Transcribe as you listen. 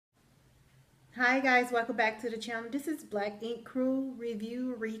Hi guys, welcome back to the channel. This is Black Ink Crew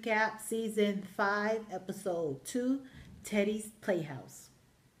Review Recap Season 5, Episode 2, Teddy's Playhouse.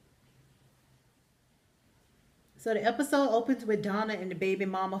 So the episode opens with Donna and the baby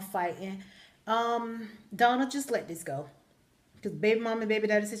mama fighting. Donna, just let this go. Because baby mama and baby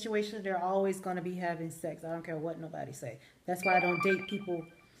daddy situation, they're always going to be having sex. I don't care what nobody say. That's why I don't date people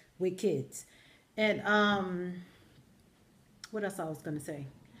with kids. And what else I was going to say?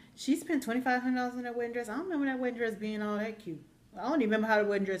 She spent $2,500 on that wedding dress. I don't remember that wedding dress being all that cute. I don't even remember how the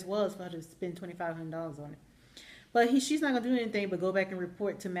wedding dress was for her to spend $2,500 on it. But she's not going to do anything but go back and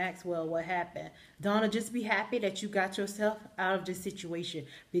report to Maxwell what happened. Donna, just be happy that you got yourself out of this situation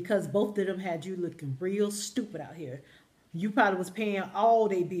because both of them had you looking real stupid out here. You probably was paying all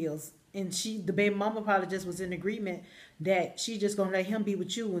their bills. And the baby mama probably just was in agreement that she just gonna let him be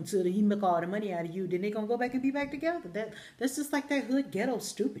with you until he make all the money out of you. Then they gonna go back and be back together. That's just like that hood ghetto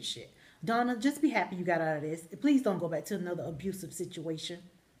stupid shit. Donna, just be happy you got out of this. Please don't go back to another abusive situation.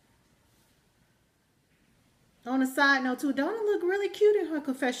 On a side note too, Donna looked really cute in her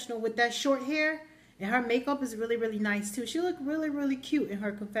confessional with that short hair. And her makeup is really, really nice too. She looked really, really cute in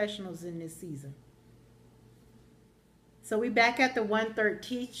her confessionals in this season. So we back at the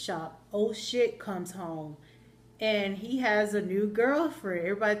 113 shop. Oh shit comes home. And he has a new girlfriend.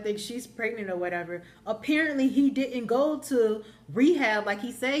 Everybody thinks she's pregnant or whatever. Apparently he didn't go to rehab like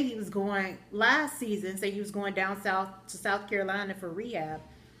he said he was going last season. Say he was going down south to South Carolina for rehab.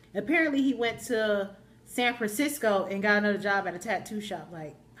 Apparently he went to San Francisco and got another job at a tattoo shop.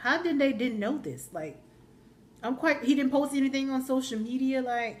 Like, how did they didn't know this? Like, he didn't post anything on social media,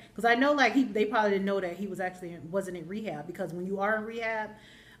 like, because I know, like, they probably didn't know that he wasn't in rehab, because when you are in rehab,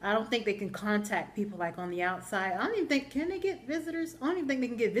 I don't think they can contact people, like, on the outside. I don't even think, can they get visitors? I don't even think they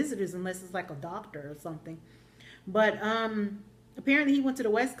can get visitors unless it's, like, a doctor or something. But, apparently he went to the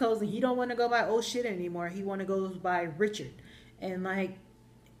West Coast, and he don't want to go by oh shit anymore. He want to go by Richard. And, like,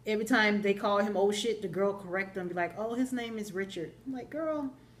 every time they call him oh shit, the girl correct them, be like, oh, his name is Richard. I'm like, girl...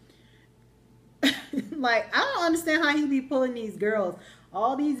 Like, I don't understand how he be pulling these girls.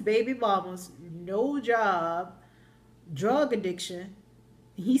 All these baby mamas, no job, drug addiction.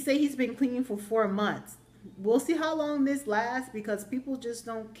 He say he's been clean for 4 months. We'll see how long this lasts, because people just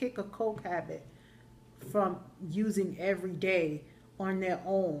don't kick a coke habit from using every day on their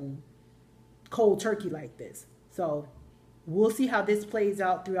own cold turkey like this. So we'll see how this plays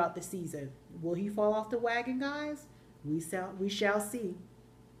out throughout the season. Will he fall off the wagon, guys? We shall see.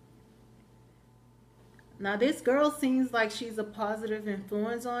 Now, this girl seems like she's a positive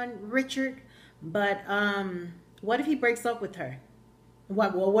influence on Richard, but what if he breaks up with her?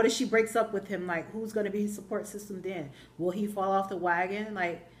 What if she breaks up with him? Like, who's going to be his support system then? Will he fall off the wagon?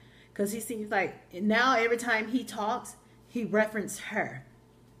 Like, because he seems like now every time he talks, he references her.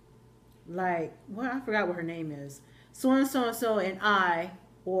 Like, well, I forgot what her name is. So and I,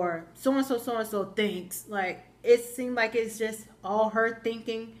 or so and so thinks. Like, it seemed like it's just all her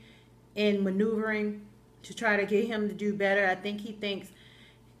thinking and maneuvering to try to get him to do better. I think he's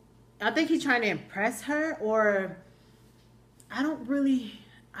trying to impress her, or I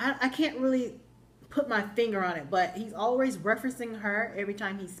can't really put my finger on it, but he's always referencing her every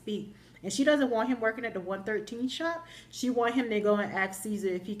time he speaks. And she doesn't want him working at the 113 shop. She want him to go and ask Caesar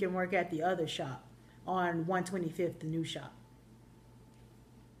if he can work at the other shop on 125th, the new shop.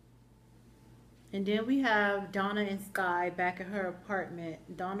 And then we have Donna and Sky back at her apartment.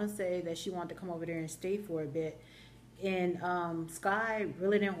 Donna said that she wanted to come over there and stay for a bit. And Sky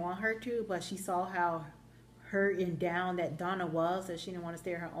really didn't want her to, but she saw how hurt and down that Donna was, that she didn't want to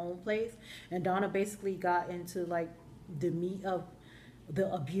stay at her own place. And Donna basically got into, like, the meat of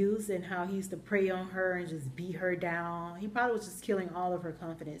the abuse and how he used to prey on her and just beat her down. He probably was just killing all of her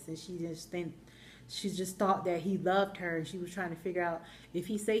confidence, and she just thought that he loved her, and she was trying to figure out, if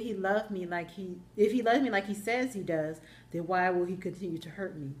he loved me like he says he does, then why will he continue to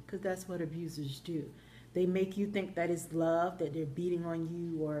hurt me? Because that's what abusers do. They make you think that it's love, that they're beating on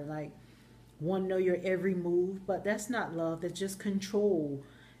you, or like want to know your every move, but that's not love. That's just control.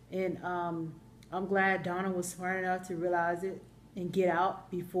 And I'm glad Donna was smart enough to realize it and get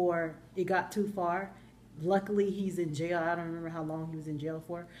out before it got too far. Luckily, he's in jail. I don't remember how long he was in jail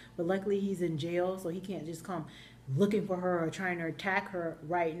for, but luckily he's in jail, so he can't just come looking for her or trying to attack her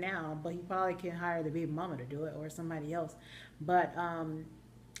right now. But he probably can hire the baby mama to do it, or somebody else. But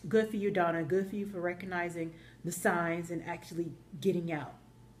good for you, Donna. Good for you for recognizing the signs and actually getting out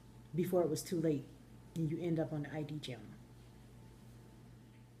before it was too late and you end up on the ID channel.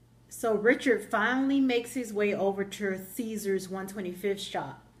 So Richard finally makes his way over to Caesar's 125th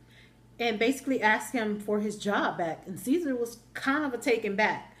shop and basically asked him for his job back. And Caesar was kind of a taken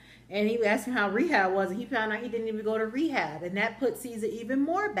back. And he asked him how rehab was, and he found out he didn't even go to rehab, and that put Caesar even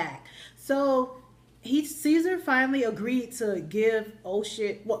more back. So Caesar finally agreed to give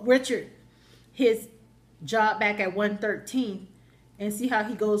Richard his job back at 113th and see how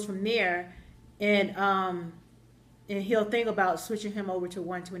he goes from there. And he'll think about switching him over to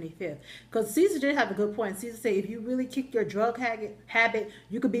 125th. Because Caesar did have a good point. Caesar said if you really kick your drug habit,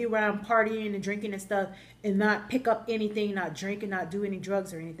 you could be around partying and drinking and stuff and not pick up anything, not drink and not do any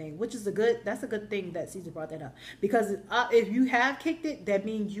drugs or anything, which is that's a good thing that Caesar brought that up. Because if you have kicked it, that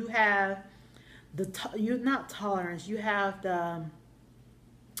means you have you're not tolerance, you have the,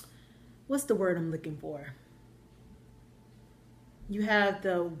 what's the word I'm looking for? You have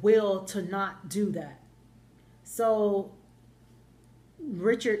the will to not do that. So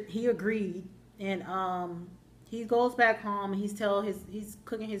Richard, he agreed, and he goes back home and he's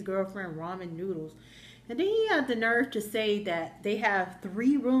cooking his girlfriend ramen noodles. And then he had the nerve to say that they have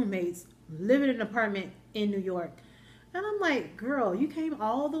 3 roommates living in an apartment in New York. And I'm like, girl, you came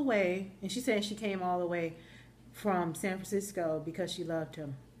all the way, and she said she came all the way from San Francisco because she loved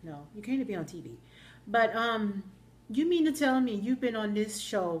him. No, you came to be on TV. But you mean to tell me you've been on this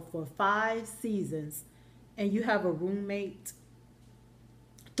show for 5 seasons and you have a roommate,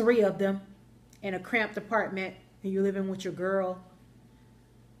 3 of them, in a cramped apartment, and you're living with your girl?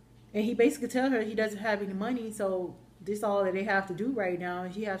 And he basically tells her he doesn't have any money, so this is all that they have to do right now,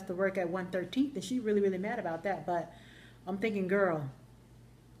 and she has to work at 113th, and she's really, really mad about that. But I'm thinking, girl,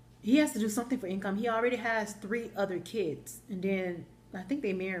 he has to do something for income. He already has 3 other kids, and then I think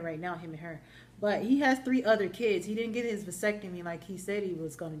they married right now, him and her. But he has 3 other kids. He didn't get his vasectomy like he said he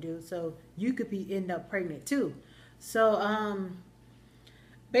was going to do. So you could end up pregnant too. So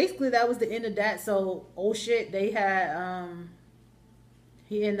basically that was the end of that. So oh shit, they had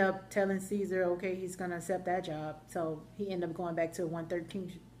he ended up telling Caesar, okay, he's going to accept that job. So he ended up going back to a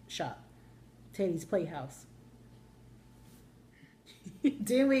 113 shop, Teddy's Playhouse.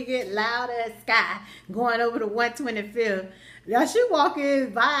 Then we get Louder as Sky going over to 125th. Now she walk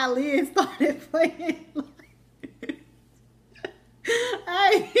in, violin started playing.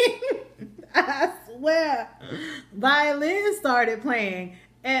 I swear, violin started playing,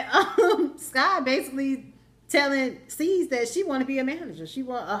 and Sky basically telling C's that she want to be a manager. She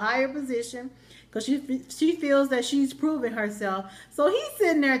want a higher position because she feels that she's proven herself. So he's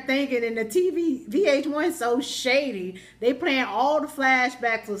sitting there thinking, and the TV VH1 so shady. They playing all the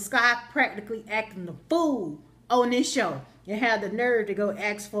flashbacks of Sky practically acting the fool on this show, and had the nerve to go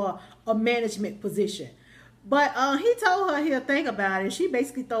ask for a management position. But he told her he'll think about it. She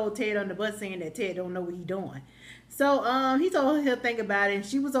basically threw Ted on the bus, saying that Ted don't know what he's doing. So he told her he'll think about it, and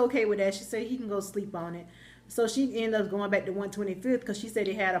she was okay with that. She said he can go sleep on it. So she ended up going back to 125th because she said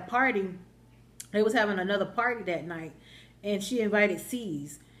they had a party. They was having another party that night, and she invited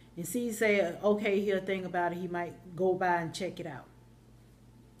C's. And C said, okay, he'll think about it. He might go by and check it out.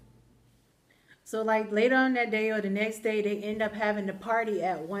 So like later on that day or the next day, they end up having the party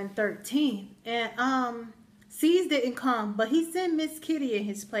at 113. And C's didn't come, but he sent Miss Kitty in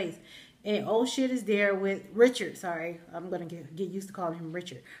his place. And old shit is there with Richard. Sorry, I'm going to get used to calling him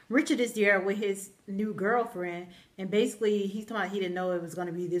Richard. Richard is there with his new girlfriend. And basically, he's talking about he didn't know it was going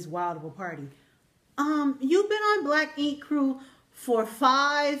to be this wild of a party. You've been on Black Ink Crew for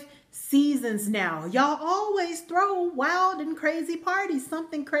 5 seasons now. Y'all always throw wild and crazy parties.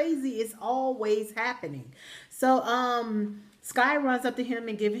 Something crazy is always happening. So, Sky runs up to him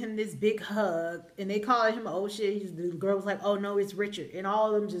and gives him this big hug, and they call him, oh shit. The girl was like, oh no, it's Richard. And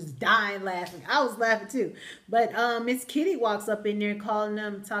all of them just dying laughing. I was laughing too. But Miss Kitty walks up in there calling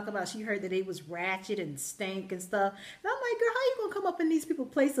them, talk about she heard that they was ratchet and stank and stuff. And I'm like, girl, how you gonna come up in these people's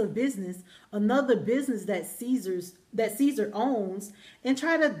place of business, another business that Caesar owns, and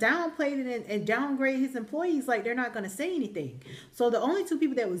try to downplay it and downgrade his employees like they're not gonna say anything? So the only 2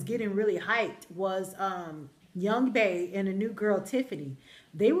 people that was getting really hyped was Young Bay and a new girl, Tiffany.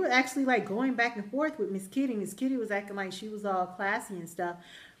 They were actually like going back and forth with Miss Kitty. Miss Kitty was acting like she was all classy and stuff.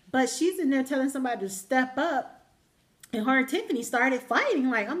 But she's in there telling somebody to step up. And her and Tiffany started fighting.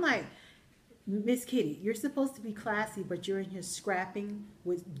 I'm like, Miss Kitty, you're supposed to be classy, but you're in here scrapping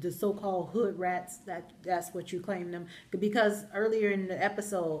with the so-called hood rats. That's what you claim them. Because earlier in the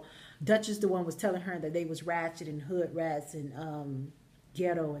episode, Duchess the one was telling her that they was ratchet and hood rats and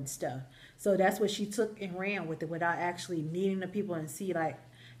ghetto and stuff. So that's what she took and ran with it without actually meeting the people and see like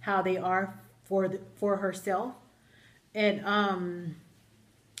how they are for herself. And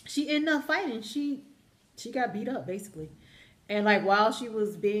she ended up fighting. She got beat up basically. And like while they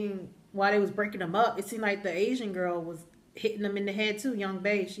was breaking them up, it seemed like the Asian girl was hitting them in the head too. Young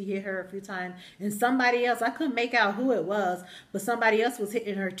Bae, she hit her a few times, and somebody else, I couldn't make out who it was, but somebody else was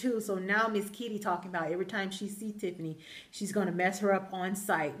hitting her too. So now Miss Kitty talking about every time she see Tiffany, she's gonna mess her up on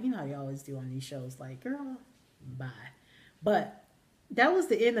sight. You know how they always do on these shows, like, girl, bye. But that was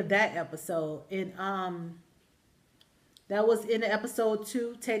the end of that episode, and that was in episode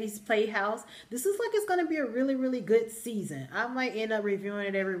 2, Teddy's Playhouse. This is like it's going to be a really, really good season. I might end up reviewing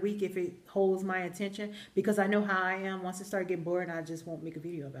it every week if it holds my attention, because I know how I am. Once I start getting bored, I just won't make a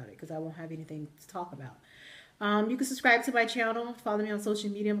video about it because I won't have anything to talk about. You can subscribe to my channel. Follow me on social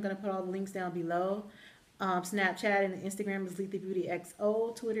media. I'm going to put all the links down below. Snapchat and Instagram is Letha Beauty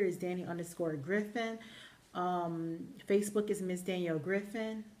XO. Twitter is Danny_Griffin. Facebook is Miss Danielle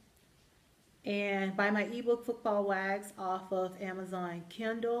Griffin. And buy my ebook Football Wags off of Amazon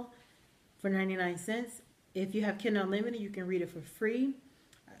Kindle for 99 cents. If you have Kindle Unlimited, you can read it for free.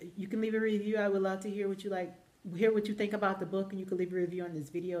 You can leave a review. I would love to hear what you think about the book, and you can leave a review on this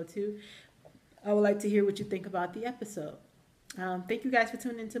video too. I would like to hear what you think about the episode. Thank you guys for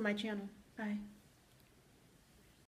tuning into my channel. Bye.